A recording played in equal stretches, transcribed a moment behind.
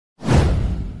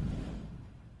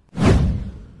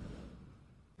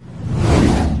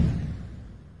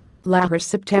Lahore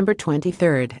September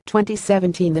 23,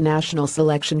 2017. The National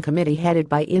Selection Committee headed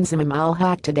by Inzamam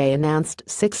al-Haq today announced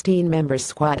 16-member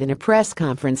squad in a press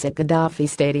conference at Gaddafi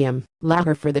Stadium,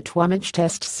 Lahore for the 20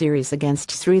 Test series against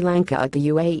Sri Lanka at the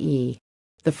UAE.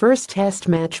 The first Test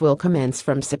match will commence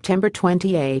from September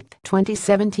 28,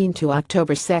 2017 to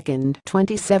October 2,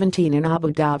 2017 in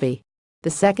Abu Dhabi. The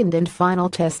second and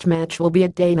final Test match will be a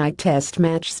day-night Test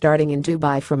match starting in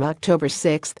Dubai from October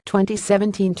 6,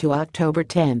 2017 to October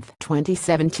 10,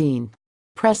 2017.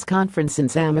 Press conference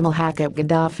Inzamam al-Haq at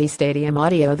Gaddafi Stadium.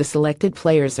 Audio. The selected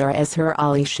players are Azhar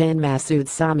Ali Shan, Masood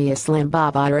Sami, Islam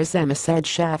Babar Azam, Asad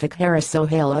Shafiq, Haris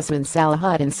Sohail, Usman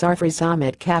Salahuddin, Sarfraz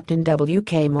Ahmed, Captain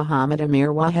WK Muhammad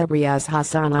Amir, Wahab Riaz,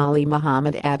 Hassan Ali,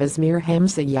 Muhammad Abbas, Mir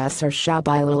Hamza, Yasser Shah,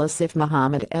 Bilal Asif,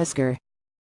 Muhammad Asghar.